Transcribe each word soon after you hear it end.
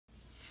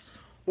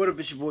What up,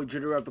 it's your boy Dre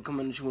the Rapper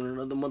coming at you with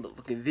another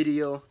motherfucking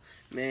video.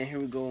 Man, here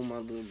we go with my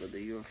little brother.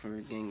 You're from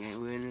the gang.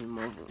 We're in the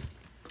mother.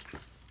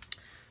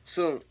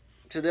 So,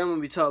 today I'm going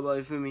to be talking about,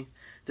 you feel me,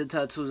 the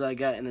tattoos I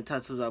got and the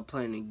tattoos I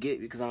plan to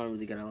get, because I don't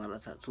really got a lot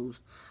of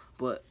tattoos.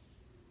 But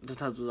the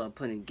tattoos I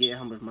plan to get,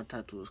 how much my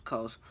tattoos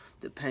cost,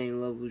 the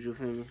pain levels, you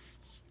feel me.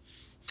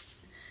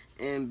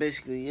 And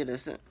basically, yeah,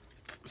 that's it.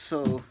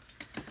 So,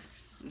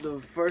 the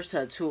first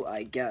tattoo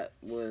I got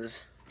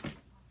was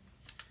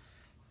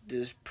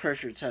this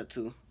pressure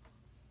tattoo,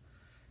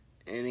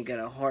 and it got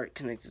a heart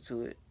connected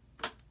to it,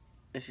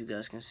 if you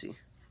guys can see.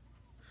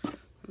 Let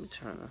me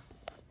turn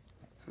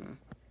on.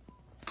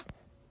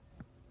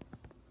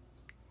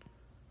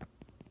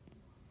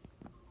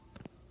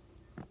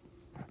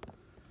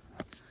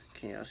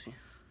 Can y'all see?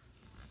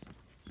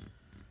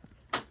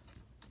 I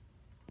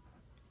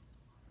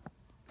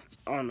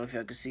don't know if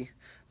y'all can see,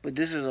 but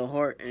this is a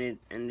heart, and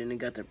then it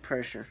got the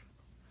pressure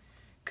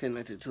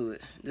connected to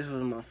it. This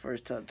was my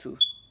first tattoo.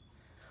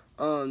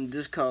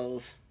 This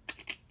cost,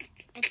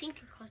 I think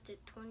it costed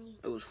 20.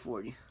 It was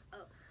 40.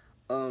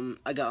 Oh.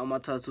 I got all my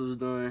tattoos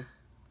done.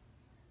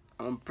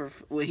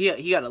 Well,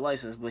 he got a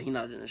license, but he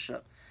not in the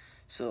shop,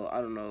 so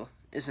I don't know.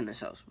 It's in his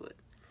house, but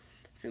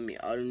feel me,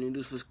 all the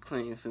noodles was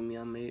clean. Feel me,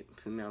 I made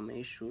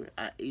sure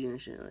I ate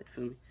and shit, like,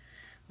 feel me.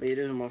 But yeah,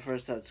 this was my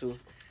first tattoo.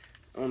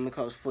 It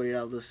cost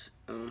 $40.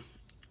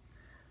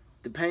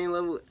 The pain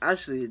level,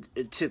 actually,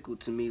 it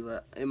tickled to me.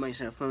 Like, it might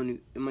sound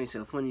funny,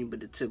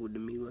 but it tickled to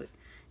me. Like,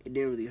 it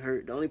didn't really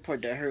hurt. The only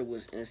part that hurt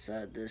was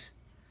inside this,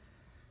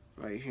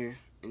 right here,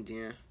 and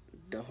then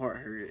the heart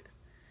hurt it,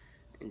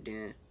 and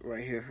then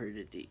right here hurt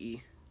it, the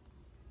E.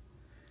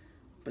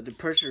 But the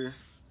pressure,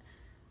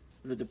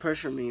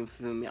 mean,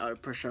 feel me, all the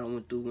pressure I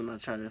went through when I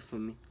tried to, feel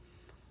me,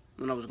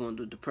 when I was going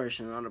through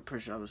depression, all the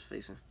pressure I was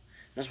facing.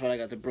 That's why I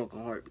got the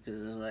broken heart, because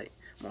it's like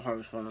my heart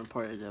was falling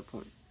apart at that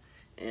point.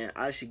 And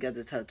I actually got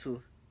the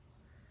tattoo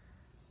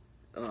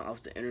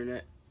off the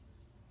internet,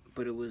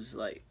 but it was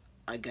like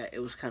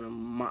it was kind of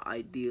my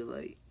idea,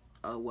 like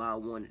why I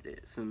wanted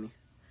it, feel me.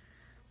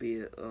 But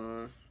yeah,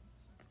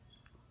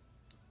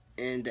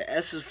 and the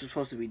S's was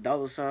supposed to be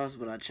 $,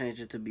 but I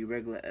changed it to be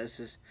regular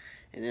S's,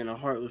 and then the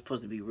heart was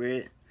supposed to be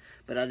red,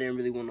 but I didn't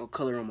really want no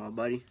color on my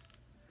body.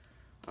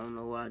 I don't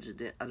know why. I just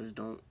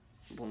don't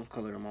want no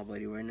color on my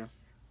body right now.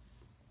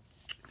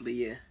 But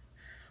yeah,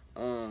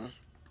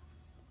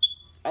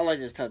 I like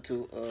this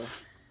tattoo.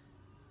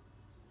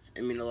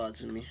 It means a lot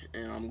to me,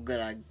 and I'm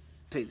glad I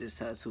picked this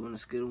tattoo. On a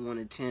scale of 1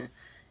 to 10,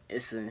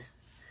 it's a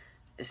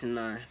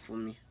 9 for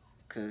me.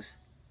 Cause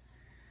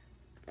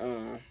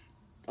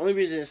only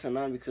reason it's a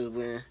 9 because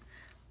when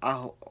I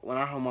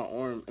hold my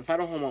arm, if I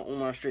don't hold my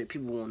arm out straight,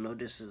 people won't know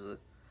this is a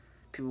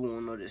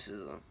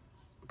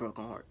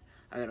broken heart.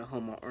 I gotta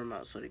hold my arm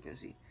out so they can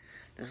see.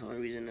 That's the only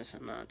reason it's a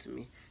 9 to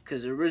me.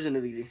 Cause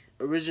originally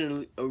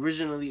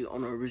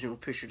on the original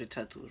picture, the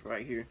tattoo was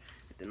right here,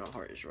 and then the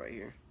heart is right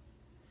here.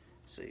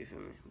 So you feel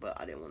me? But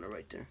I didn't want it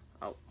right there.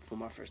 For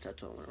my first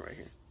tattoo, I want it right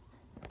here.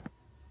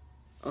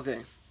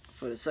 Okay,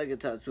 for the second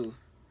tattoo,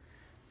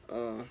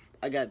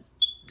 I got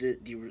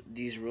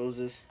these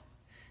roses,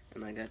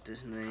 and I got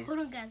this name. Hold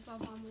on, guys. My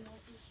mom will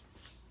help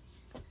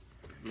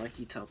me. Like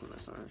he talking or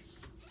something.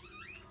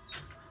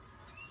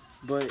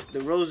 But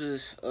the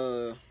roses,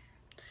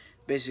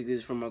 basically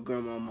is from my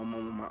grandma, my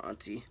mom, and my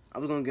auntie. I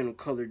was gonna get them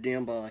colored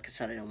in, but like I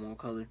said, I didn't want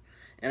color,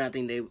 and I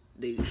think I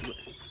didn't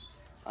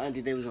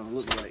think they was gonna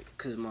look right,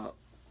 cause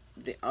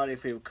all their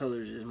favorite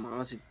colors is, my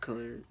auntie's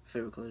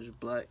favorite color is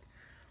black,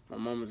 my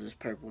mama's is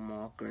purple,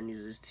 my granny's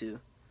is teal.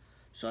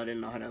 So I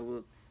didn't know how that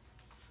would,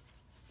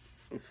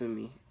 you feel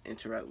me,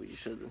 interact with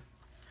each other.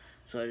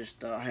 So I just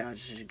thought, hey, I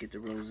just should get the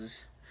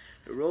roses.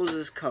 The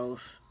roses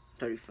cost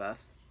 $35.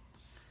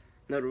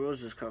 No, the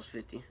roses cost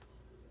 $50.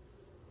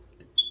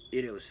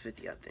 It was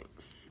 $50, I think.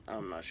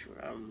 I'm not sure.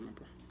 I don't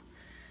remember.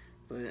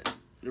 But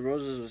the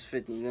roses was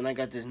 $50. Then I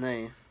got this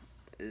name.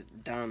 It's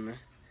Diamond.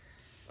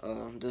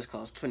 This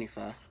cost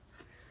 $25.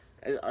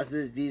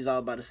 These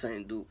all by the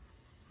same dude.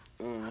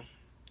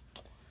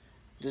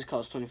 This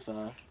cost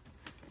 $25.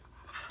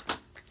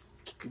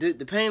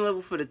 The pain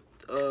level for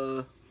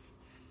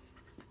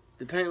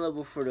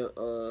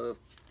the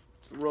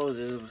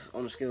roses was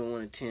on a scale of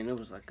 1 to 10. It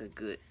was like a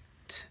good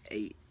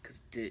 8, cause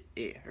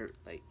it hurt.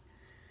 Like,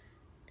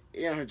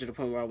 it didn't hurt to the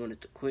point where I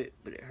wanted to quit,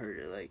 but it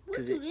hurt. Like,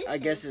 cause I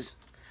guess it's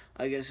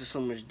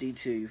so much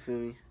detail. You feel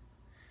me?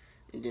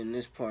 And then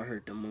this part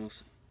hurt the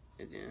most,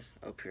 and then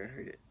up here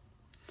hurt it.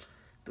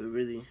 But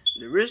really,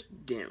 the wrist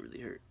didn't really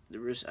hurt. The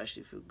wrist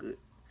actually feel good,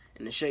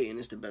 and the shading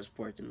is the best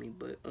part to me.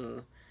 But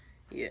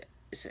yeah,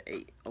 it's an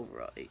 8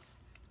 overall 8.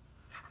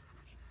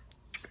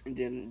 And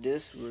then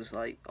this was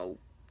like a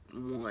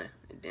 1.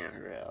 It didn't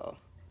hurt at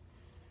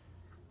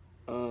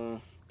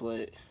all.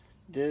 But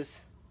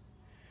this,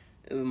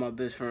 it was my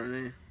best friend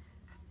name,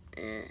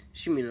 and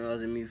she mean a lot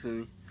to me, feel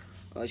me.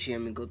 She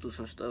had me go through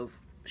some stuff.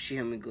 She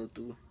had me get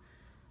through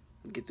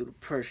the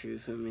pressure, you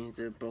feel me,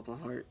 the broken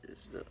heart,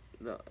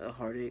 the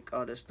heartache,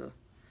 all that stuff.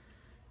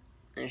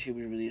 And she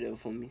was really there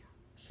for me.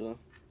 So,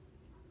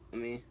 I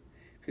mean,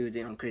 People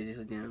think I'm crazy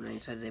for getting her name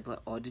tatted. They be like,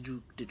 oh, did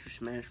you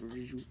smash or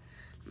did you?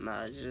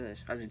 Nah, I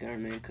just got her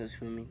name because,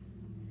 feel me,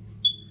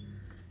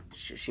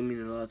 she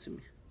mean a lot to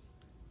me.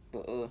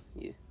 But,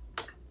 yeah.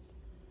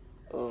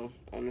 On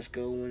a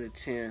scale of 1 to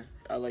 10,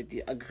 I like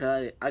the,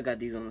 I got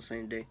these on the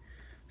same day.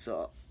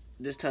 So,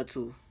 this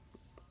tattoo,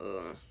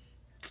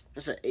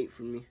 it's an 8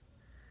 for me.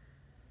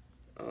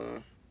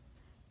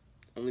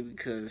 Only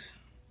because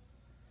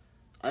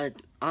I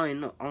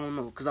don't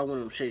know, because I want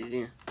them shaded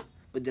in,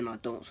 but then I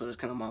don't, so that's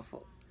kind of my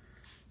fault.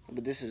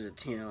 But this is a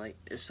 10, like,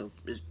 it's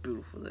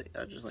beautiful, like,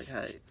 I just like how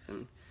it, feel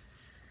me.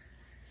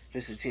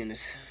 This is a 10,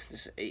 this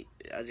is an 8,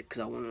 because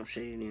I want them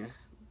shaded in,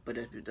 but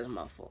that's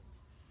my fault.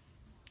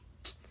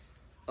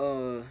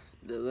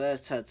 The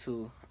last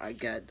tattoo I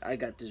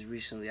got this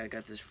recently. I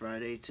got this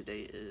Friday. Today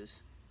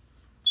is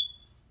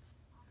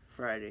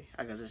Friday.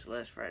 I got this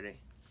last Friday.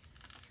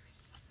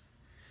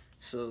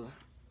 So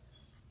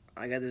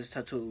I got this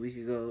tattoo a week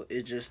ago.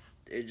 It just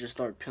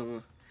started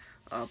peeling.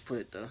 I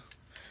put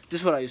this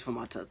is what I use for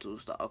my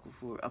tattoos, the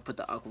Aquaphor. I put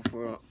the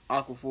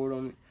Aquaphor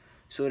on it,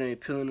 so it ain't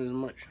peeling as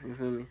much. You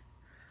feel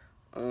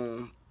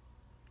me?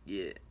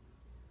 Yeah.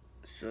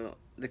 So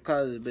the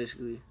cause is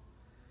basically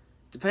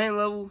the pain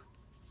level.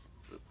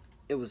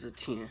 It was a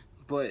 10,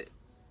 but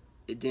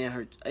it didn't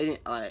hurt.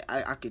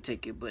 I could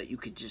take it, but you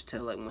could just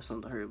tell like when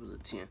something hurt, it was a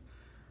 10.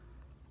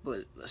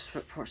 But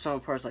some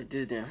parts like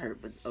this didn't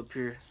hurt, but up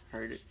here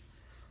hurt it.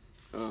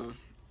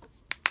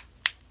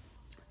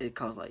 It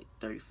cost like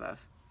 35.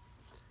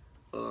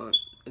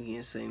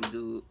 Again, same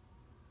dude.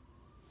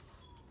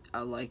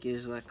 I like it.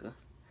 It's like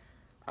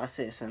I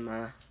said it's a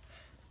 9.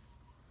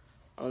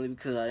 Only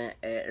because I didn't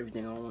add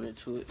everything I wanted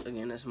to it.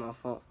 Again, that's my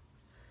fault.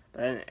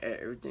 But I didn't add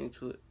everything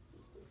to it.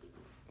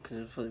 Because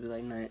it's supposed to be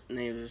like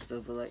names and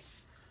stuff, but like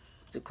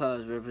the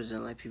clouds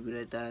represent like people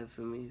that died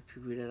for me,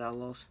 people that I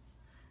lost.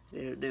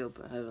 They up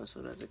in heaven,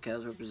 so that the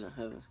clouds represent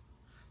heaven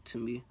to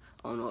me.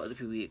 I don't know what other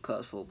people get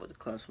clouds for, but the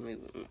clouds for me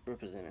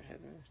represent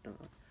heaven and stuff.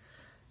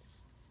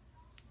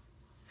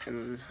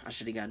 And I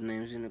should have got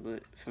names in it,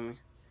 but for me,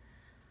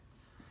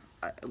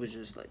 it was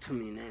just like too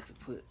many names to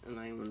put, and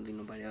I didn't want to leave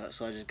nobody out,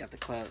 so I just got the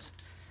clouds.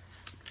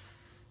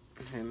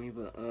 You feel me?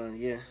 But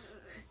yeah,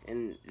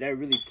 and that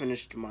really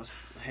finished my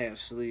half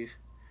sleeve.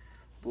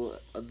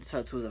 But other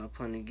tattoos I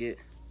plan to get,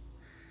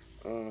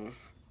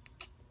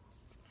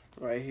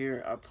 right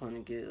here I plan to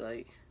get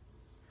like,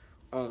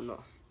 I don't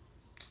know.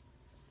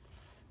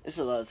 It's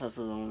a lot of tattoos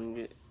I want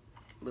to get,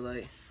 but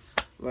like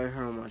right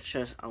here on my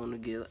chest, I want to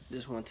get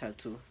this one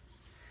tattoo.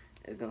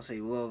 It's gonna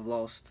say "Love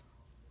Lost,"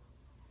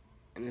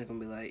 and it's gonna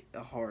be like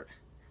a heart,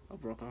 a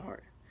broken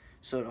heart.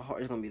 So the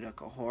heart is gonna be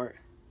like a heart.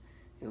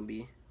 It's gonna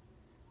be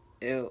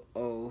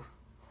LOST,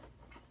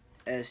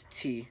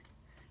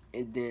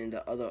 and then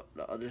the other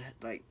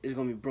like it's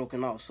gonna be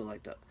broken off. So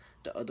like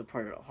the other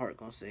part of the heart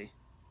gonna say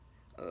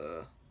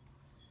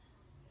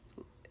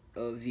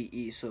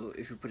VE. So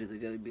if you put it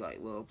together, it'd be like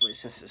love, but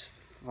since it's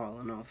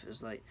falling off,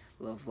 it's like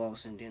love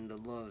lost, and then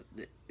the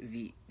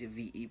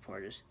VE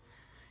part is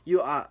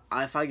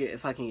if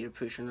I can get a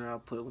picture in there, I'll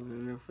put one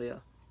in there for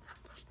y'all.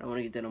 I want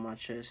to get that on my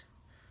chest.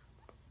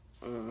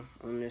 On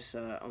this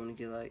side, I want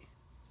to get like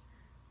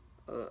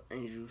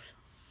angels.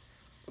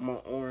 On my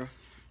arm,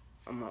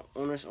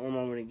 on this arm,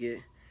 I want to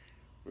get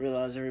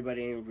realize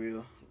everybody ain't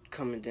real.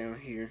 Coming down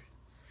here.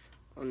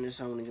 On this,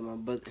 I want to get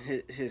my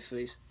his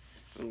face.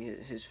 I want to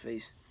get his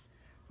face.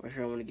 Right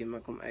here, I want to get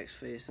Malcolm X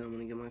face. And I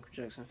want to get Michael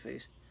Jackson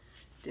face.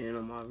 Then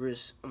on my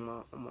wrist, on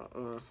my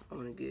arm, I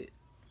want to get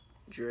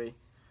Dre.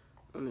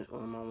 On this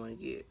arm, I want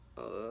to get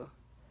I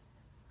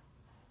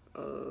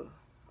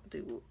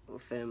think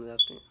family. I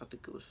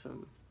think it was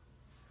family.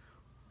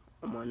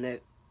 On my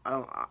neck,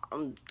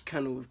 I'm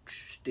kind of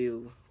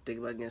still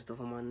thinking about getting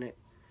stuff on my neck,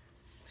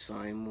 so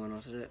I ain't moving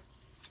on to that.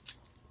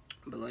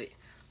 But like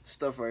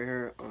stuff right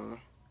here, I'm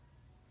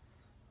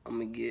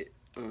gonna get.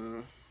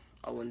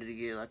 I wanted to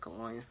get like a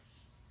lion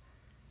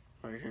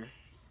right here.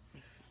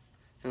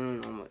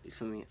 No, you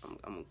feel me?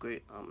 I'm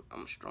great.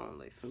 I'm strong,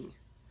 like, feel me?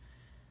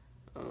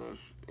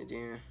 And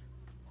then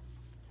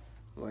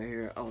right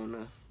here, I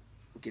wanna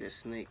get a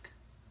snake.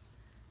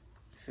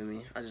 Feel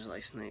me? I just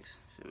like snakes.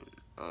 Feel me?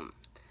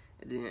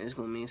 And then it's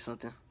gonna mean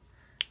something.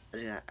 I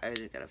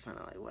just gotta find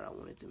out like what I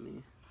want it to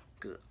mean,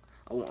 cause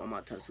I want all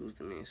my tattoos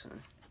to mean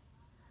something.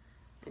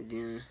 And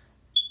then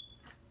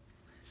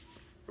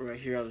right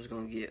here, I was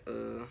gonna get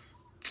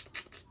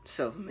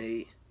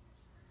self-made.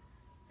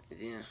 And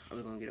then I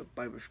was gonna get a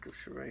Bible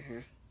scripture right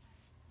here.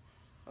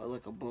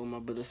 Like above my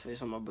brother's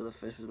face. On my brother's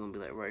face was gonna be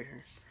like right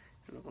here.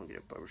 And I'm gonna get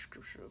a Bible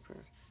scripture up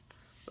here.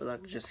 But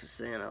like just a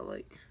saying I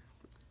like,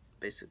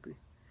 basically.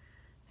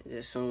 And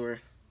then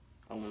somewhere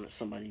I want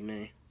somebody's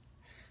name.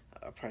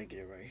 I'll probably get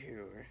it right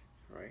here or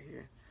right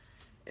here.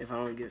 If I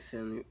don't get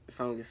family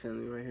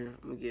right here,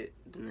 I'm gonna get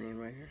the name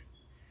right here.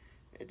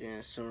 And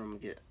then somewhere I'm gonna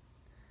get.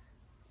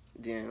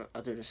 Then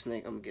after the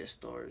snake, I'm gonna get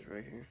stars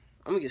right here.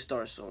 I'm gonna get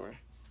stars somewhere.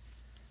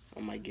 I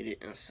might get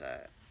it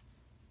inside.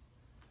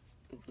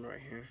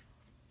 Right here.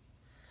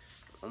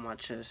 On my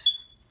chest.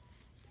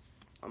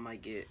 I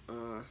might get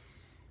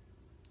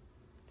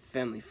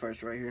family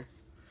first right here.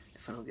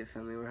 If I don't get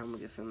family right here, I'm gonna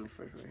get family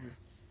first right here.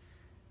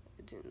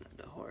 And then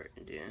the heart,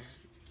 and then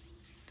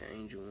the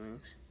angel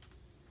wings.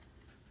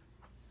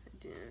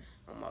 And then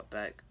on my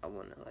back, I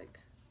want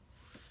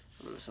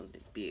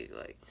something big,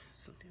 like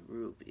something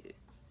real big.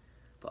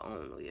 But I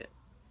don't know yet.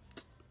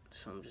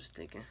 So I'm just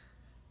thinking.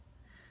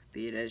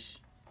 But yeah,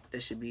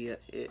 that should be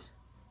it.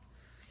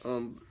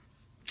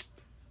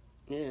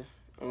 Yeah.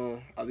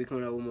 I'll be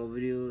coming out with more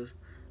videos.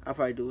 I'll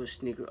probably do a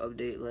sneaker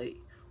update like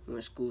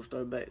when school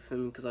start back, feel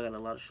me? Because I got a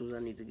lot of shoes I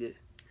need to get.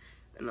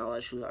 And a lot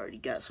of shoes I already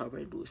got, so I'll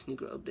probably do a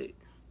sneaker update.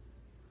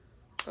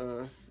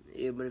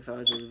 Yeah, but if y'all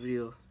enjoyed the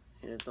video,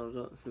 hit that thumbs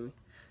up, feel me?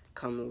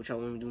 Comment what y'all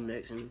want me to do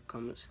next in the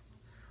comments.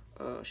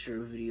 Share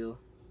the video,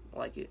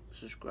 like it,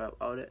 subscribe,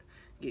 all that.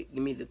 Give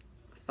me the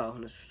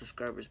 500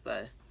 subscribers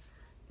by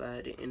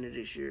the end of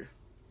this year.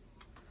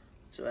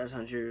 So that's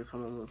how you're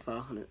coming on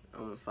 500.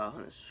 I'm on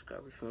 500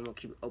 subscribers. I'm gonna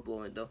keep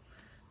uploading though,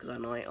 cause I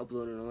know I ain't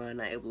uploading no more. I ain't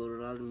uploaded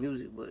a lot of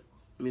music, but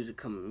music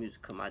come.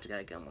 I just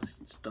gotta get my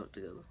stuff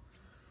together.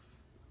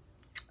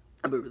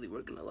 I've been really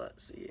working a lot,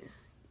 so yeah.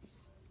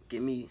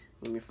 Give me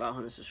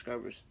 500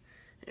 subscribers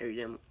every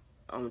day. I'm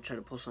gonna try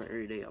to post on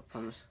every day. I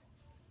promise.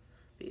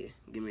 But yeah,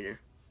 get me there.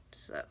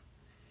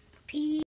 Peace.